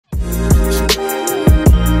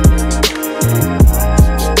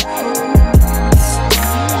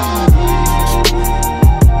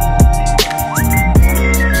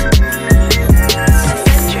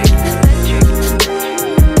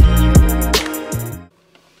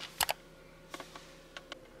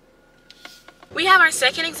have our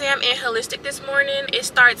second exam in holistic this morning. It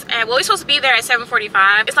starts at, well, we're supposed to be there at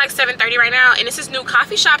 7:45. It's like 7:30 right now, and it's this new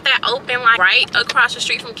coffee shop that opened like right across the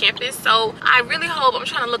street from campus. So I really hope, I'm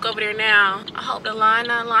trying to look over there now. I hope the line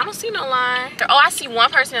not long. I don't see no line. Oh, I see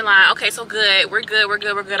one person in line. Okay, so good. We're good. We're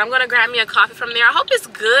good. We're good. I'm gonna grab me a coffee from there. I hope it's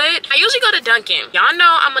good. I usually go to Dunkin'. Y'all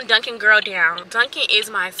know I'm a Dunkin' girl down. Dunkin' is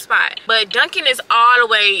my spot, but Dunkin' is all the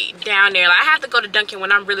way down there. Like, I have to go to Dunkin'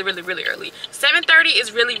 when I'm really early. 7:30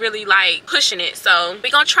 is really like pushing it. So we're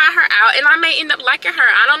gonna try her out, and I may end up liking her.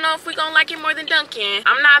 I don't know if we're gonna like it more than Dunkin'.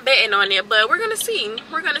 I'm not betting on it, but we're gonna see.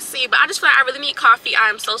 We're gonna see. But I just feel like I really need coffee. I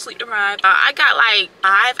am so sleep deprived. I got like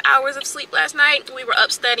 5 hours of sleep last night. We were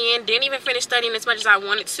up studying, didn't even finish studying as much as I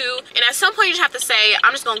wanted to. And at some point you just have to say,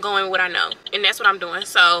 I'm just gonna go in with what I know, and that's what I'm doing.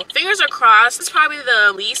 So fingers are crossed. It's probably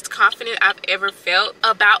the least confident I've ever felt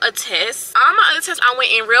about a test. All my other tests I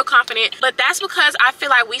went in real confident, but that's because I feel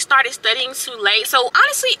like we started studying too late. So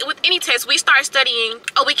honestly, with any test, we start studying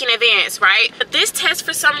a week in advance, right? But this test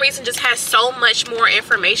for some reason just has so much more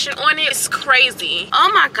information on it. It's crazy.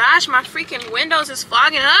 Oh my gosh, my freaking windows is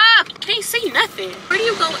fogging up. Can't see nothing. Where do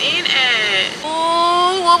you go in at?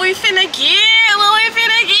 Oh, what we finna get? What we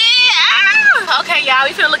finna get? Ah! Okay, y'all,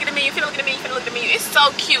 we finna look at the menu. You finna look at the menu. You finna look at the menu. It's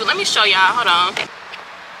so cute. Let me show y'all. Hold on.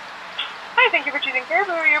 Hi, thank you for choosing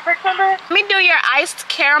Caribou. Are you a perk member? Let me do your iced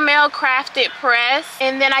caramel crafted press.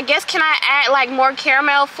 And then I guess, can I add like more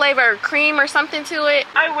caramel flavor cream or something to it?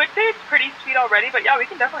 I would say it's pretty sweet already, but yeah, we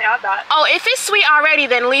can definitely add that. Oh, if it's sweet already,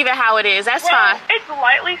 then leave it how it is. That's fine. It's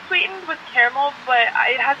lightly sweetened with caramel, but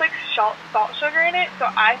it has like salt sugar in it, so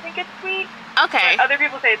I think it's sweet. Okay. But other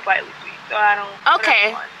people say it's lightly sweet, so I don't.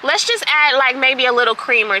 Okay. Let's just add like maybe a little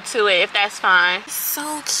creamer to it, if that's fine.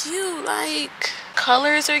 So cute. Like,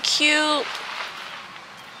 colors are cute.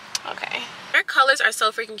 Okay. Their colors are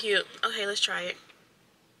so freaking cute. Okay, let's try it.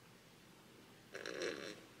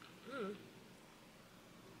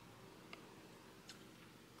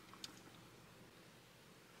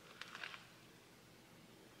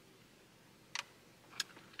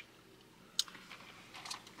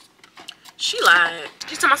 She lied.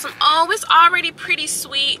 She's talking about some, oh, it's already pretty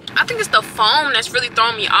sweet. I think it's the foam that's really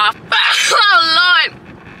throwing me off. Oh, Lord.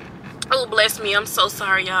 Oh, bless me. I'm so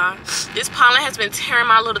sorry, y'all. This pollen has been tearing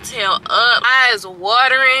my little tail up. My eyes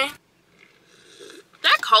watering.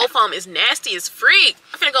 That cold foam is nasty as freak.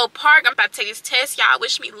 I'm finna go park. I'm about to take this test. Y'all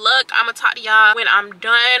wish me luck. I'm gonna talk to y'all when I'm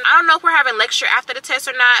done. I don't know if we're having lecture after the test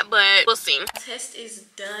or not, but we'll see. The test is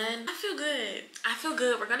done. I feel good. I feel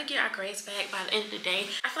good. We're gonna get our grades back by the end of the day.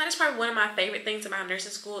 I feel like that's probably one of my favorite things about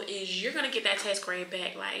nursing school is you're gonna get that test grade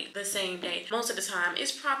back like the same day. Most of the time.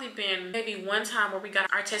 It's probably been maybe one time where we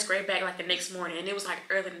got our test grade back like the next morning, and it was like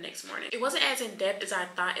early the next morning. It wasn't as in depth as I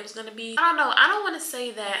thought it was gonna be. I don't know. I don't want to say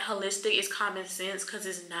that holistic is common sense because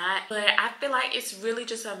it's not, but I feel like it's really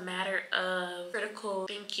just a matter of critical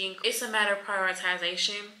thinking. It's a matter of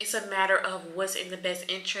prioritization. It's a matter of what's in the best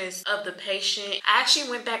interest of the patient. I actually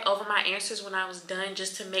went back over my answers when I was done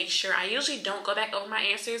just to make sure. I usually don't go back over my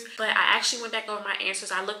answers, but I actually went back over my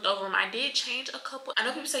answers. I looked over them. I did change a couple. I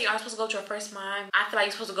know people say you're supposed to go with your first mind. I feel like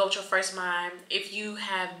you're supposed to go with your first mind if you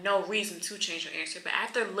have no reason to change your answer. But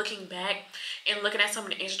after looking back and looking at some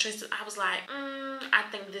of the answer choices, I was like, I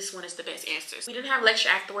think this one is the best answers. We didn't have lecture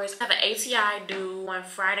afterwards. I have an ATI due on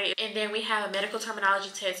Friday, and then we have a medical terminology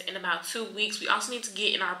test in about 2 weeks. We also need to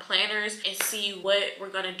get in our planners and see what we're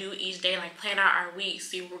gonna do each day, like plan out our week,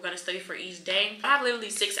 see what we're gonna study for each day. I have literally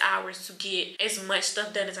 6 hours to get as much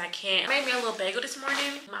stuff done as I can. I made me a little bagel this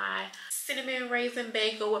morning. My cinnamon raisin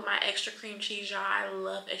bagel with my extra cream cheese, y'all. I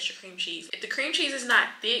love extra cream cheese. If the cream cheese is not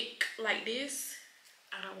thick like this,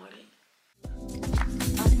 I don't want it.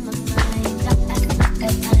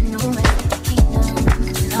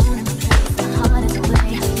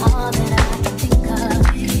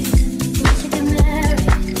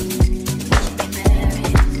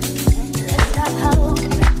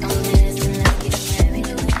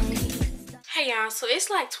 Hey y'all, so it's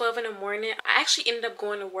like 12 in the morning. I actually ended up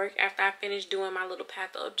going to work after I finished doing my little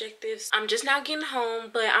patho objectives. I'm just now getting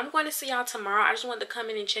home, but I'm going to see y'all tomorrow. I just wanted to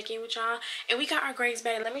come in and check in with y'all, and we got our grades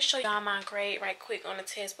back. Let me show y'all my grade right quick on the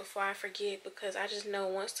test before I forget, because I just know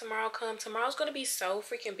once tomorrow comes, tomorrow's gonna be so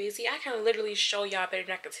freaking busy. I can literally show y'all better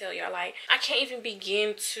than I can tell y'all. Like, I can't even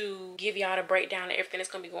begin to give y'all the breakdown of everything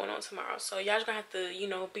that's gonna be going on tomorrow. So y'all just gonna have to, you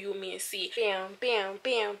know, be with me and see. Bam, bam,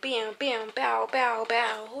 bam, bam, bam, bow, bow,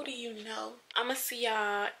 bow. Who do you know? I'm gonna see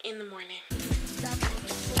y'all in the morning.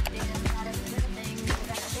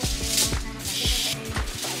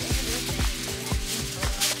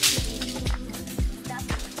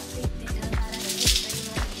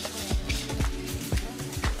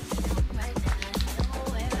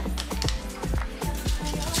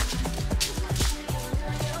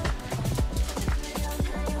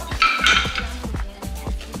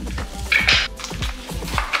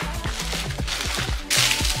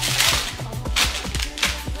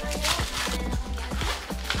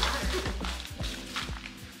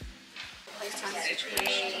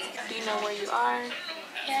 know where you are?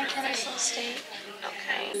 Yeah, Kennesaw State.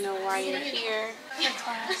 Okay. You know why you're here? For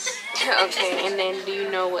class. Okay, and then do you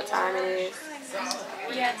know what time it is?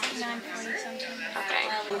 Yeah, it's like 9:40 something. Okay.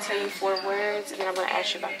 I'm going to tell you 4 words, and then I'm going to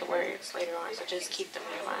ask you about the words later on, so just keep them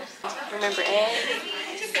in your mind. Remember egg,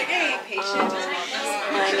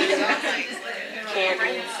 honey,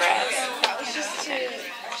 candy, grass. Okay.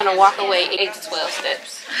 I'm going to walk away 8 to 12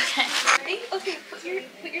 steps. Okay. Okay, put your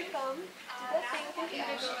thumb. Do that thing with your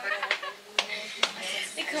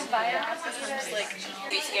They come by and just like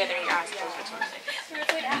Be together and your eyes closed for 20 seconds. we're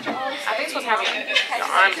like after all this. I think it's supposed to have your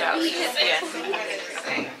arms out. Yeah.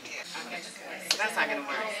 Okay. That's not gonna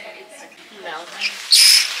work. No.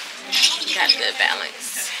 You got good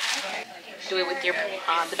balance. Do it with your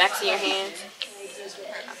the backs of your hands.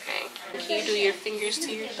 Okay. Can you do your fingers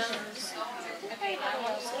to your thumbs?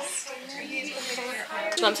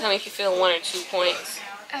 So I'm telling me if you feel 1 or 2 points.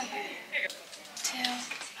 Okay. 2.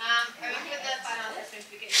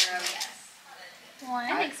 1. I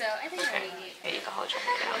think so. I think Okay. Yeah, you can hold your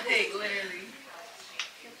hand down. Okay, literally.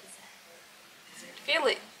 Feel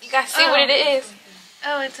it. You gotta see what it is.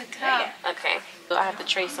 Oh, it's a cup. Okay. So I have to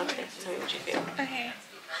trace something. Tell me what you feel. Okay.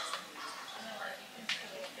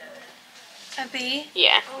 A B.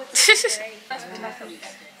 Yeah.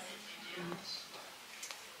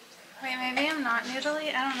 Wait, maybe I'm not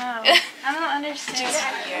noodly? I don't know. I don't understand.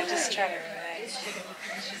 Yeah, just try to relax.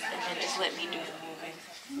 And then just let me do the moving.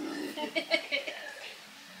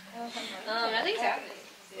 I think so.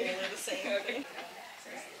 Okay.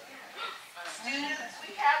 We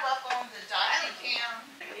have up on the dial cam.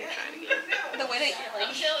 The way that you're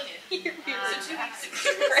like, you're So 2 weeks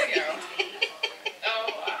ago. Oh,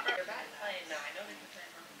 I remember that playing. No, I know they were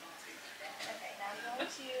playing on the okay, now I'm going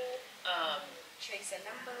to trace a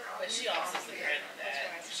number. But she also is the friend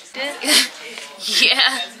that.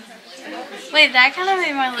 Yeah. Wait, that kind of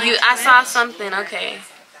made my legs. I saw something. Okay.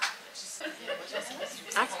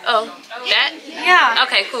 Oh, that? Yeah.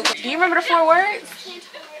 Okay, cool. Do you remember the 4 words?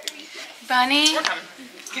 Bunny,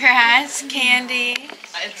 grass, candy,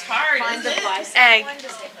 It's hard, isn't it? egg.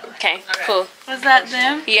 Okay, cool. Was that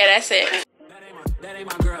them? Yeah, that's it. That ain't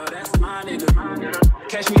my girl, that's my nigga.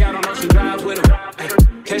 Catch me out on Ocean Drive with him. Ay,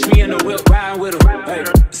 catch me in the whip, ride with him. Ay,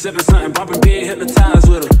 sipping something, bumping big, hypnotized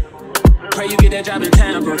with him. Pray you get that job in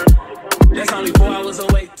Tampa. That's only 4 hours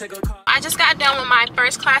away. Take a call. I just got done with my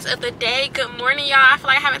first class of the day. Good morning, y'all. I feel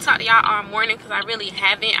like I haven't talked to y'all all morning because I really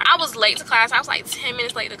haven't. I was late to class. I was like 10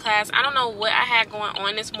 minutes late to class. I don't know what I had going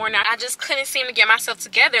on this morning. I just couldn't seem to get myself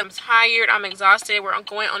together. I'm tired. I'm exhausted. We're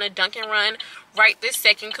going on a Dunkin' run right this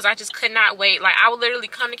second because I just could not wait. Like, I would literally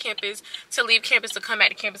come to campus to leave campus to come back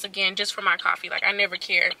to campus again just for my coffee. Like, I never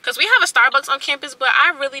cared. Because we have a Starbucks on campus, but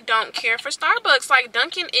I really don't care for Starbucks. Like,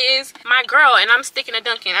 Dunkin' is my girl, and I'm sticking to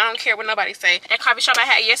Dunkin'. I don't care what nobody say. That coffee shop I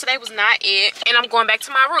had yesterday was not it, and I'm going back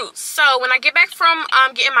to my roots. So, when I get back from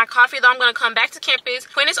getting my coffee, though, I'm going to come back to campus.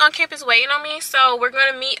 Quinn is on campus waiting on me, so we're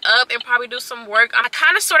going to meet up and probably do some work. I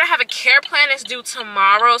kind of sort of have a care plan that's due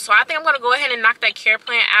tomorrow, so I think I'm going to go ahead and knock that care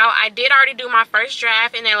plan out. I did already do my first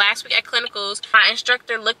draft, and then last week at clinicals, my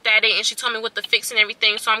instructor looked at it and she told me what to fix and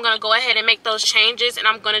everything. So I'm gonna go ahead and make those changes, and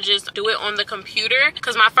I'm gonna just do it on the computer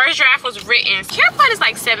because my first draft was written. Care plan is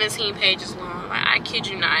like 17 pages long. Like, I kid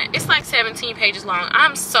you not, it's like 17 pages long.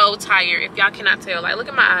 I'm so tired, if y'all cannot tell. Like, look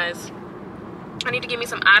at my eyes. I need to get me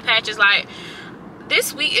some eye patches. Like,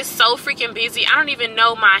 this week is so freaking busy. I don't even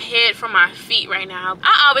know my head from my feet right now.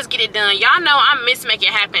 I always get it done. Y'all know I miss making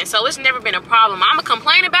it happen, so it's never been a problem. I'ma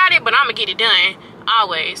complain about it, but I'ma get it done.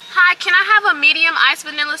 Always. Hi, can I have a medium iced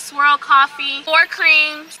vanilla swirl coffee, 4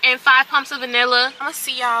 creams, and 5 pumps of vanilla? I'm gonna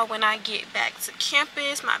see y'all when I get back to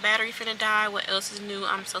campus. My battery finna die. What else is new?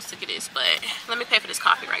 I'm so sick of this, but let me pay for this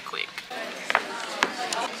coffee right quick.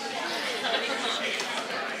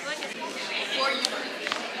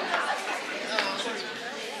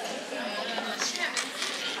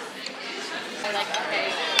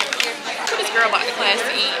 What this girl about to class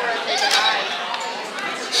to eat?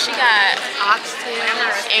 She got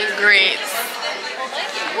oxtails and grits.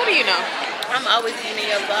 What do you know? I'm always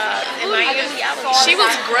eating your vlog. She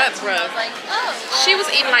was Grwm. She was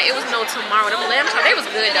eating like it was no tomorrow. Them lamb chops, they was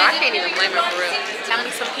good though. I can't even blame her for real. Got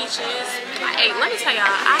me some peaches. I ate, let me tell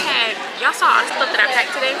y'all, y'all saw our stuff that I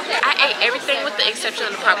packed today? I ate everything with the exception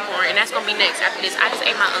of the popcorn, and that's gonna be next after this. I just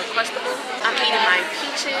ate my Uncrustables. I'm eating my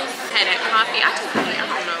peaches, had that coffee. I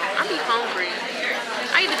don't know. I be hungry.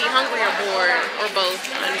 I either be hungry or bored, or both,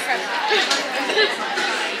 honestly.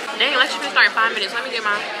 Dang, let's just start in 5 minutes. Let me get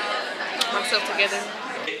myself together.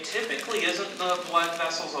 It typically isn't the blood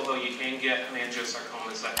vessels, although you can get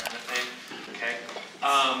hemangiosarcomas, that kind of thing. Okay.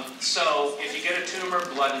 So if you get a tumor,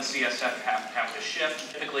 blood and CSF have to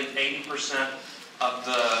shift. Typically 80% of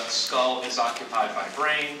the skull is occupied by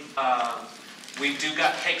brain. We do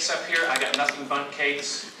got cakes up here. I got nothing but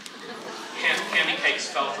cakes. Candy cakes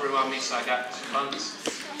fell through on me, so I got some buns.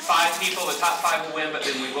 5 people, the top 5 will win, but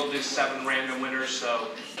then we will do 7 random winners, so.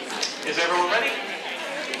 Is everyone ready?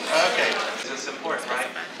 Okay. This is important, right?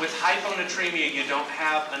 With hyponatremia, you don't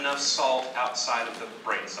have enough salt outside of the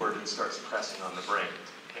brain, so it starts pressing on the brain.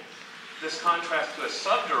 Okay. This contrasts to a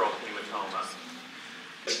subdural hematoma.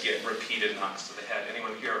 Just get repeated knocks to the head.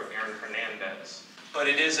 Anyone here of Aaron Hernandez? But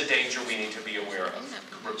it is a danger we need to be aware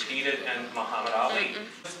of. Repeated and Muhammad Ali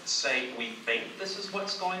say we think this is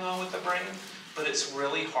what's going on with the brain, but it's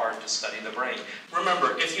really hard to study the brain.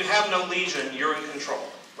 Remember, if you have no lesion, you're in control,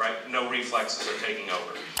 right? No reflexes are taking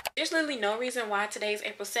over. There's literally no reason why today is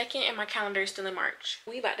April 2nd and my calendar is still in March.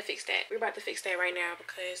 We about to fix that. We're about to fix that right now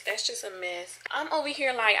because that's just a mess. I'm over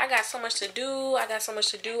here like, I got so much to do. I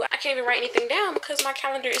can't even write anything down because my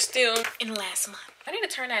calendar is still in last month. I need to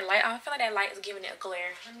turn that light off. I feel like that light is giving it a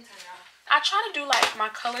glare. Let me turn it off. I try to do like my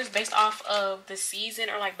colors based off of the season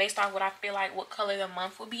or like based off what I feel like what color the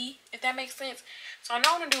month would be, if that makes sense. So I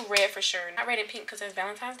know I'm gonna do red for sure. Not red and pink because it's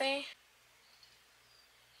Valentine's Day.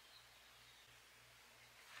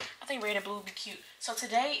 I think red and blue would be cute. So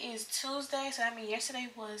today is Tuesday, so that means yesterday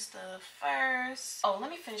was the 1st. Oh,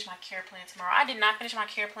 let me finish my care plan tomorrow. I did not finish my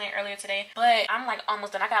care plan earlier today, but I'm like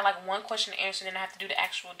almost done. I got like 1 question to answer, then I have to do the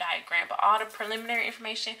actual diagram. But all the preliminary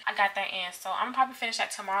information, I got that in. So I'm gonna probably finish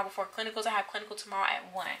that tomorrow before clinicals. I have clinical tomorrow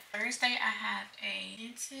at 1. Thursday, I have a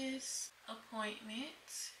dentist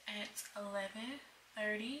appointment at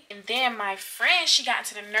 11:30. And then my friend, she got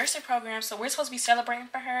into the nursing program, so we're supposed to be celebrating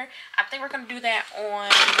for her. I think we're gonna do that on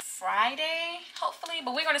Friday, hopefully,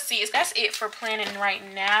 but we're gonna see. That's it for planning right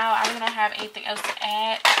now. I really don't have anything else to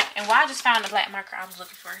add. And I just found the black marker I was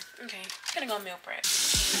looking for. Okay, I'm gonna go meal prep.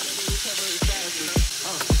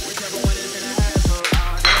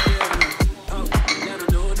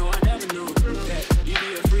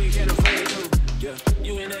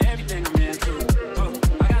 You into everything I'm into.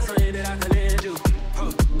 I got something that I can lend you.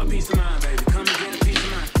 A piece of mind, baby. Come and get a piece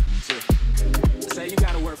of mind. Say you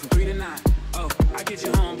gotta work from 3 to 9. I get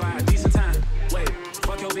you home by a decent time. Wait,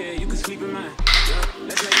 fuck your bed, you can sleep in mine.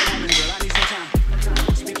 Let's make it happen, girl. I need some time.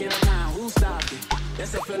 Speaking of time, who stopped it?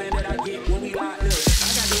 That's the feeling that I get when we locked up. I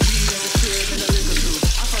got the weed and the spirit and the liquor too.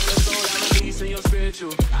 I fuck your soul, I'm a piece in your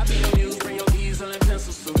spiritual. I be your muse, bring your easel and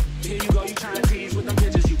pencils too. Here you go, you trying to tease with them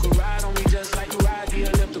pictures. You could ride on me just like you ride the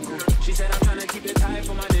elliptical. She said I'm trying to keep it tight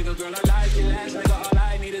for my nigga. Girl, I like it last nigga. All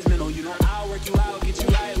I need is mental. You know I'll work you out, get you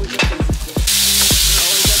right with your physical.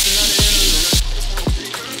 Always just another interlude.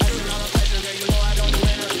 Passing all the pressure, girl, you know I don't do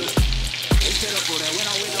interviews. It's pitiful that when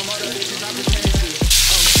I'm with them other bitches, I'm pretending to.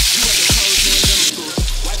 You got the clothes, you in middle school.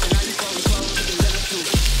 Wiping out you folding clothes, you can let them too.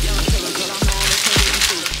 Young killer, girl, I'm on this crazy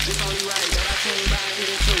too. It's only right that I tune back to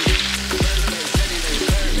the truth. Thursday, second day,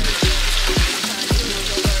 third day. I'm trying to get you with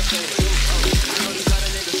your birthday. I know these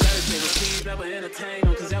other niggas Thursday, but please never entertain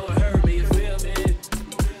them, cause that would hurt me, you feel me?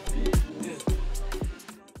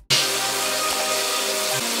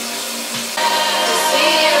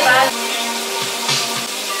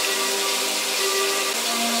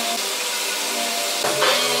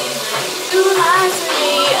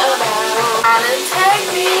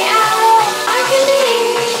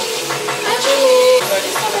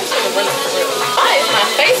 Why is my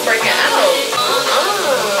face breaking out?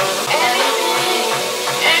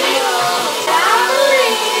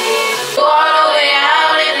 Go all the way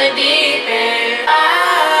out in the deep end.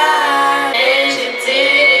 And you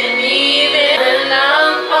didn't even, and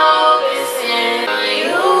I'm focusing on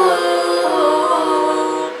you.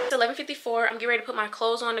 It's 11:54. I'm getting ready to put my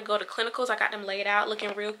clothes on to go to clinicals. I got them laid out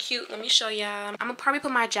looking real cute. Let me show y'all. I'm gonna probably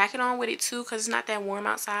put my jacket on with it too because it's not that warm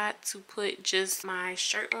outside to put just my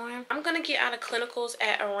shirt on. I'm gonna get out of clinicals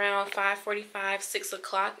at around 5:45, 6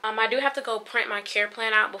 o'clock. I do have to go print my care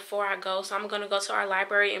plan out before I go, so I'm gonna go to our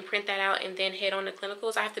library and print that out and then head on to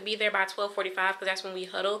clinicals. I have to be there by 12:45 because that's when we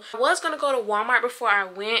huddle. I was gonna go to Walmart before I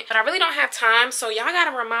went, but I really don't have time, so y'all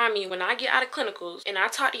gotta remind me when I get out of clinicals and I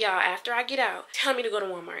talk to y'all after I get out. Tell me to go to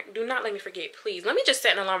Walmart. Do not let me forget, please. Let me just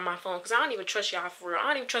set an alarm on my phone because I don't even trust y'all for real. I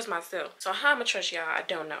don't even trust myself. So how I'm gonna trust y'all, I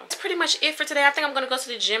don't know. That's pretty much it for today. I think I'm gonna go to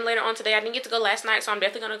the gym later on today. I didn't get to go last night, so I'm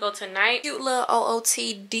definitely gonna go tonight. Cute little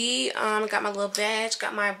OOTD. Got my little badge,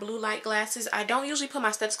 got my blue light glasses. I don't usually put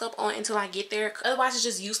my stethoscope on until I get there. Otherwise, it's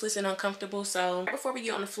just useless and uncomfortable. So before we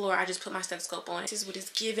get on the floor, I just put my stethoscope on. This is what it's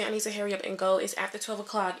giving. I need to hurry up and go. It's after 12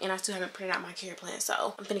 o'clock and I still haven't printed out my care plan.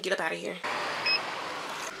 So I'm gonna get up out of here.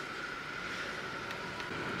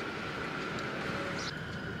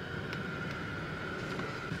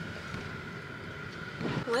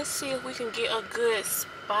 Let's see if we can get a good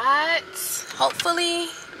spot. Hopefully,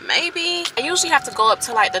 maybe. I usually have to go up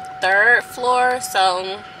to like the 3rd floor,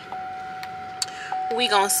 so we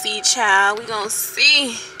gonna see, child. We gonna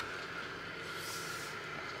see.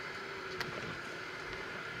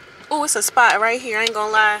 Oh, it's a spot right here, I ain't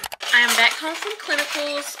gonna lie. I am back home from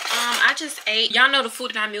clinicals. I just ate, y'all know the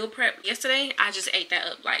food that I meal prepped yesterday. I just ate that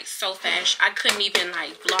up like so fast. I couldn't even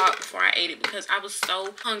like vlog before I ate it because I was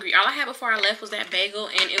so hungry. All I had before I left was that bagel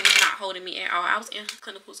and it was not holding me at all. I was in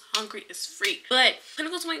clinicals hungry as freak. But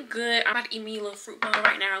clinicals went good. I'm about to eat me a little fruit bowl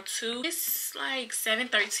right now too. It's like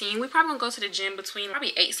 7:13. We probably gonna go to the gym between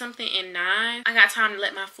probably 8 something and 9. I got time to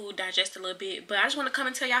let my food digest a little bit, but I just want to come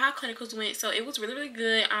and tell y'all how clinicals went. So it was really, really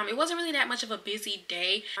good. It wasn't really that much of a busy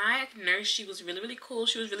day. My nurse, she was really, really cool.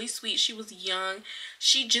 She was really sweet. She was young.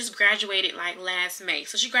 She just graduated like last May,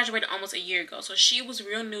 so she graduated almost a year ago. So she was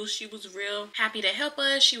real new. She was real happy to help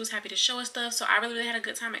us. She was happy to show us stuff. So I really, really had a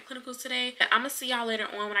good time at clinicals today. I'm gonna see y'all later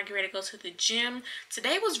on when I get ready to go to the gym.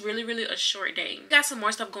 Today was really, really a short day. We got some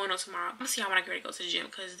more stuff going on tomorrow. I'm gonna see y'all when I get ready to go to the gym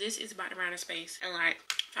because this is about to run out of space in like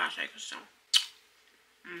 5 seconds. So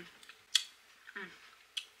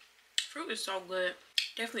fruit is so good.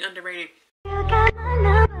 Definitely underrated. You got my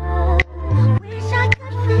number. Wish I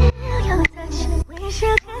could feel your touch. Wish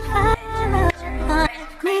you could find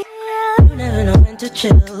me. You never know when to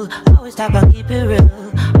chill. Always talk about keep it real.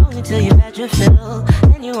 Only till you've had your fill.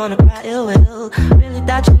 Then you wanna cry ill will. Really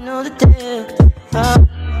thought you know the deal.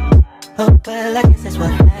 Oh, well, I guess that's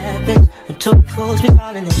what happens when two fools be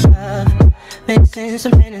falling in love. Mixing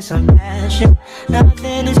some pain and some passion.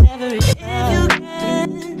 Nothing is ever enough. If you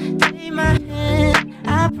can take my hand,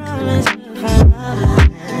 I promise you'll find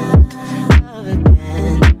love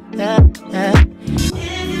again. Yeah. If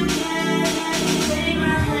you can take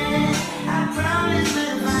my hand, I promise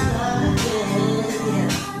we'll find love again.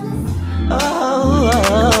 Yeah.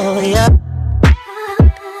 Oh, yeah.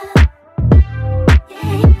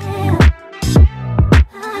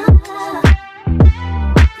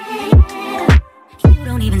 You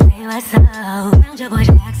don't even say what's up. Round your boy,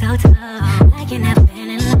 back so tough. Like you never been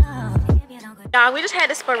in love. Y'all, we just had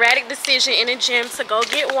a sporadic decision in the gym to go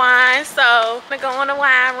get wine, so I'm gonna go on a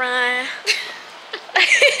wine run.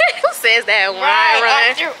 Who says that? Wine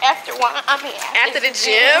run? After wine, I mean After the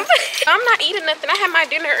gym? I'm not eating nothing. I had my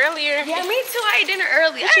dinner earlier. Yeah, me too. I ate dinner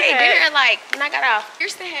early. What I you ate had? dinner at like when I got off.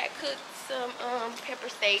 Kirsten had cooked some pepper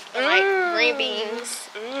steak and like green beans.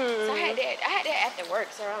 So I had that after work,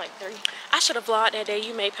 so around like 3. I should have vlogged that day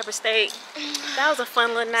you made pepper steak. That was a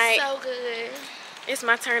fun little night. So good. It's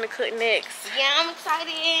my turn to cook next. Yeah, I'm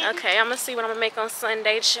excited. Okay, I'm gonna see what I'm gonna make on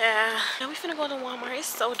Sunday, child. Now we finna go to Walmart. It's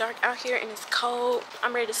so dark out here and it's cold.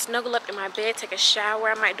 I'm ready to snuggle up in my bed, take a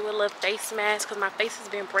shower. I might do a little face mask because my face has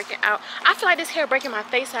been breaking out. I feel like this hair breaking my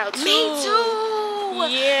face out too. Me too.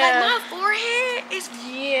 Yeah. Like my forehead is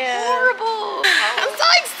Yeah. horrible. I'm so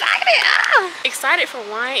excited. Excited for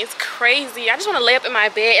wine is crazy. I just want to lay up in my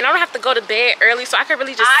bed and I don't have to go to bed early, so I can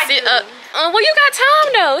really just sit up. Well, you got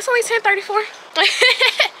time though. It's only 10:34.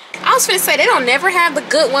 I was finna say they don't never have the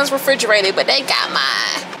good ones refrigerated, but they got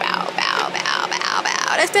mine. Bow, bow, bow, bow,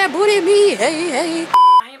 bow. That's that booty me. Hey, hey.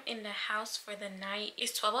 I am in the house for the night.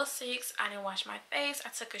 It's 12:06. I didn't wash my face. I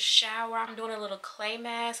took a shower. I'm doing a little clay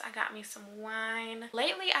mask. I got me some wine.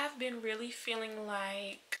 Lately, I've been really feeling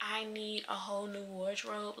like I need a whole new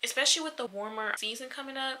wardrobe, especially with the warmer season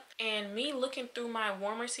coming up and me looking through my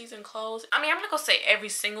warmer season clothes. I mean, I'm not gonna say every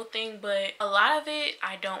single thing, but a lot of it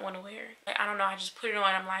I don't want to wear. Like, I don't know, I just put it on.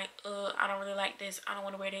 I'm like, I don't really like this. I don't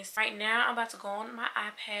want to wear this. Right now, I'm about to go on my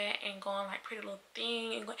iPad and go on like Pretty Little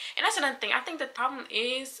Thing and that's another thing. I think the problem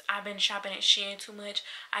is I've been shopping at Shein too much.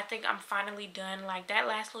 I think I'm finally done. Like, that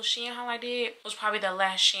last little Shein haul I did was probably the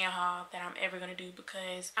last Shein haul that I'm ever gonna do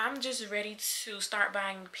because I'm just ready to start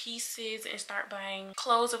buying pieces and start buying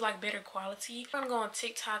clothes of like better quality. I'm gonna go on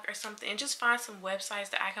TikTok or something and just find some websites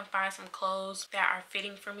that I can find some clothes that are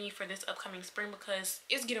fitting for me for this upcoming spring because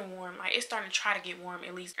it's getting warm. Like, it's starting to try to get warm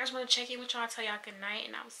at least. I just want to check in with y'all, tell y'all good night,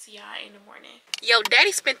 and I will see y'all in the morning. Yo,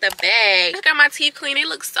 daddy spent the bag. Look at my teeth clean. They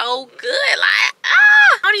look so good. Like,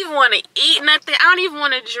 I don't even want to eat nothing. I don't even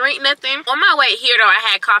want to drink nothing. On my way here though, I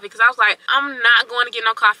had coffee because I was like, I'm not going to get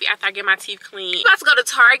no coffee after I get my teeth clean. I'm about to go to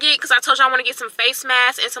Target because I told you I want to get some face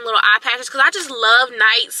masks and some little eye patches because I just love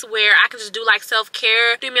nights where I can just do like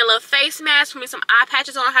self-care. Do me a little face mask, put me some eye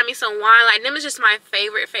patches on, have me some wine. Like, them is just my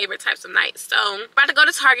favorite types of nights. So I'm about to go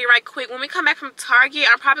to Target right quick. When we come back from Target,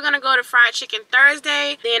 I'm probably gonna go to Fried Chicken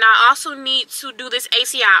Thursday. Then I also need to do this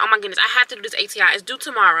ATI. Oh my goodness, I have to do this ATI. It's due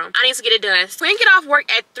tomorrow. I need to get it done. So we can get off work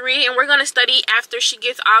at 3, and we're going to study after she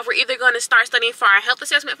gets off. We're either going to start studying for our health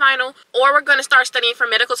assessment final, or we're going to start studying for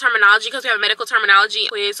medical terminology, because we have a medical terminology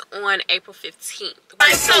quiz on April 15th.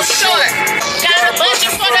 I'm so short. Got a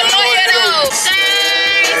budget for the lawyer though.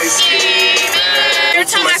 Every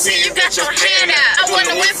time I see you got your hand out, I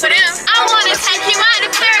wanna wait for them. I wanna take you out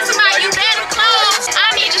and clear to buy you better clothes.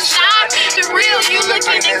 I need to shop, the real you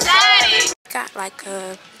looking exotic. Got like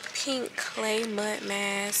a pink clay mud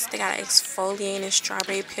mask. They got an exfoliating and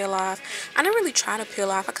strawberry peel off. I didn't really try to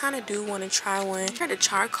peel off. I kind of do want to try one. I heard the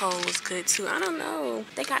charcoal was good too. I don't know.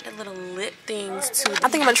 They got the little lip things too. I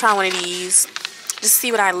think I'm gonna try one of these. Just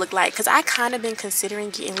see what I look like, because I kind of been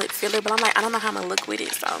considering getting lip filler, but I'm like, I don't know how I'm gonna look with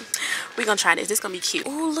it, so we're gonna try this. This gonna be cute.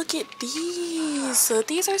 Oh, look at these.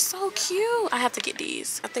 These are so cute. I have to get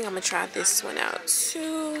these. I think I'm gonna try this one out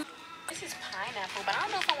too. This is pineapple, but I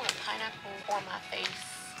don't know if I want pineapple on my face.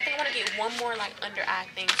 I think I want to get one more like under eye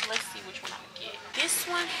thing, so let's see which one I'm gonna get. This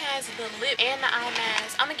one has the lip and the eye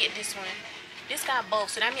mask. I'm gonna get this one. This got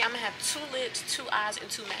both, so that means I'm gonna have 2 lips, 2 eyes, and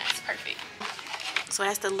 2 masks. Perfect. So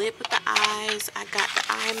that's the lip with the eyes. I got the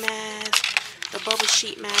eye mask, the bubble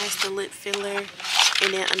sheet mask, the lip filler,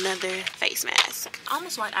 and then another face mask. I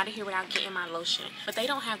almost walked out of here without getting my lotion, but they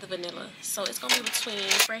don't have the vanilla. So it's gonna be between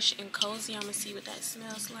fresh and cozy. I'm gonna see what that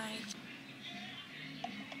smells like.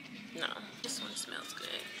 No, this one smells good.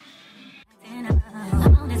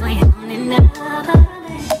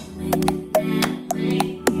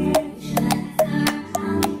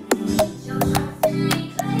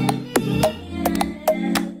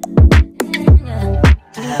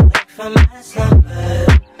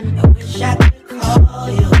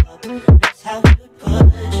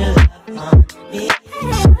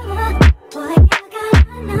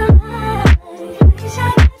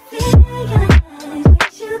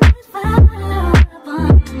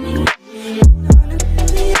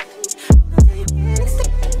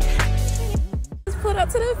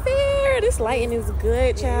 Lighting is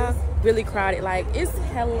good, child. Really crowded. Like, it's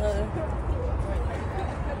hella,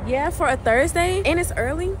 yeah, for a Thursday, and it's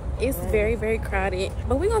early. It's very, very crowded,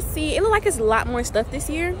 but we're gonna see. It looks like it's a lot more stuff this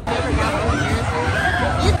year.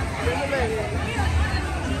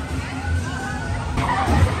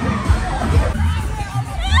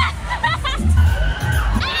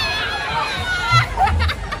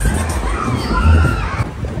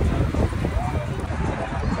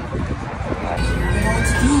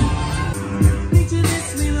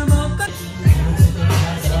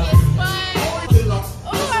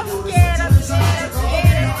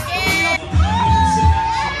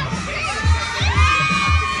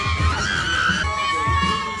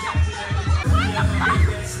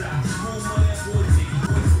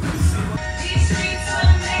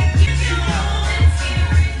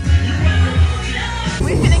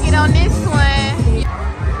 On this one.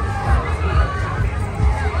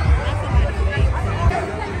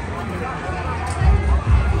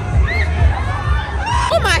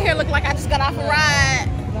 Oh, my hair looked like I just got off a ride.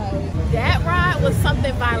 That ride was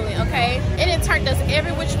something violent, okay? And it turned us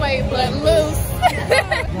every which way but loose.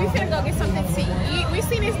 We finna go get something to eat. We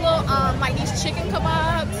seen these little like these chicken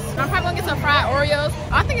kebabs. I'm probably gonna get some fried Oreos.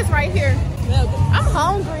 I think it's right here. I'm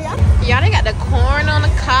hungry. Y'all, they got the corn on the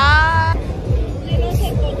cob.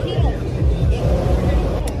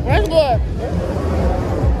 That's good.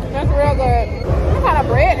 That's real good. What kind of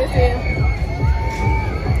bread this is?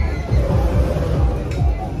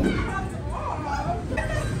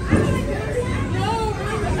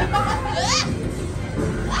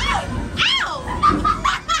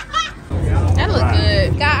 That look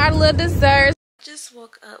good. Got our little desserts. Just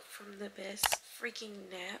woke up from the best freaking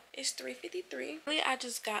nap. It's 3:53. I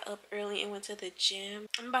just got up early and went to the gym.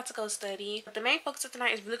 I'm about to go study. But the main focus of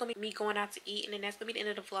tonight is really gonna be me going out to eat, and then that's gonna be the end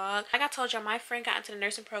of the vlog. Like I told y'all, my friend got into the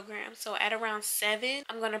nursing program, so at around 7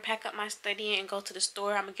 I'm gonna pack up my studying and go to the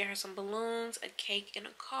store. I'm gonna get her some balloons, a cake, and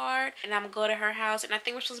a card, and I'm gonna go to her house. And I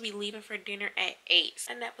think we're supposed to be leaving for dinner at 8.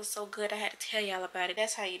 And that was so good, I had to tell y'all about it.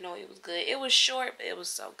 That's how you know it was good. It was short, but it was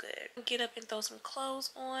so good. Get up and throw some clothes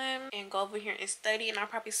on and go over here and study, and I'll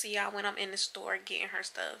probably see y'all when I'm in the store getting her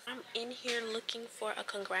stuff. I'm in here looking for a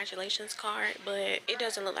congratulations card, but it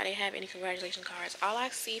doesn't look like they have any congratulations cards. All I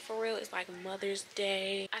see for real is like Mother's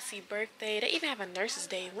Day. I see birthday. They even have a Nurses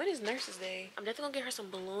Day. When is Nurses Day? I'm definitely gonna get her some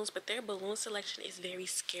balloons, but their balloon selection is very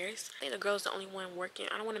scarce. I think the girl's the only one working.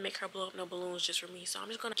 I don't want to make her blow up no balloons just for me, so I'm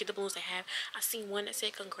just gonna get the balloons they have. I seen one that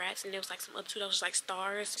said congrats, and there was like some other two that was like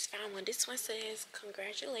stars. Just found one. This one says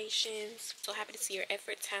congratulations. So happy to see your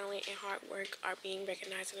effort, talent, and hard work are being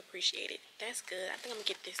recognized and appreciated. That's good. I think I'm gonna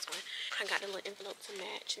get this one. I got the little envelope to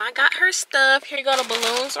match. I got her stuff. Here you go, the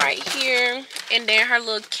balloons right here. And then her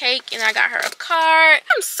little cake, and I got her a card.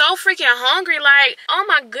 I'm so freaking hungry. Like, oh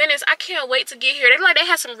my goodness, I can't wait to get here. They like they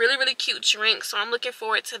had some really, really cute drinks, so I'm looking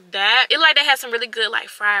forward to that. It like they had some really good like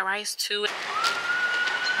fried rice too.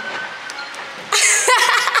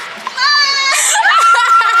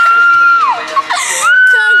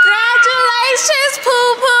 Congratulations,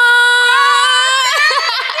 Poo Poo!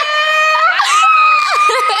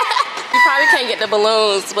 You probably can't get the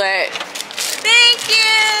balloons, but thank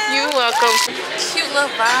you. You're welcome. Cute little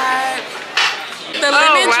vibe. The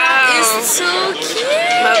lemon drop is too cute.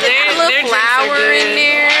 No, a little flower in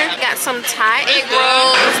there. Got some Thai egg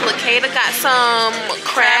rolls. Lakeda got some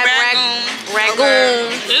crab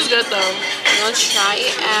ragoon. It's good though. I'm gonna try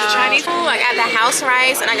it out. Chinese food. I got the house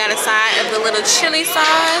rice and I got a side of the little chili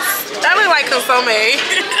sauce. That look like consomme.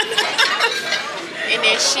 And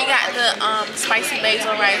then she got the spicy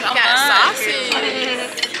basil rice. I got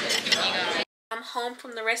sausage. I'm home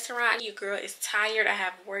from the restaurant. Your girl is tired. I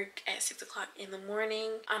have work at 6 o'clock in the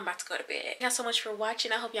morning. I'm about to go to bed. Thank y'all so much for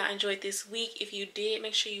watching. I hope y'all enjoyed this week. If you did,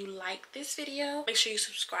 make sure you like this video. Make sure you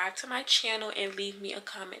subscribe to my channel and leave me a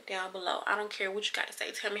comment down below. I don't care what you got to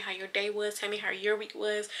say. Tell me how your day was. Tell me how your week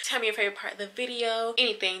was. Tell me your favorite part of the video.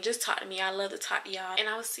 Anything. Just talk to me. I love to talk to y'all. And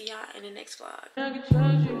I will see y'all in the next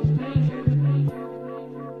vlog.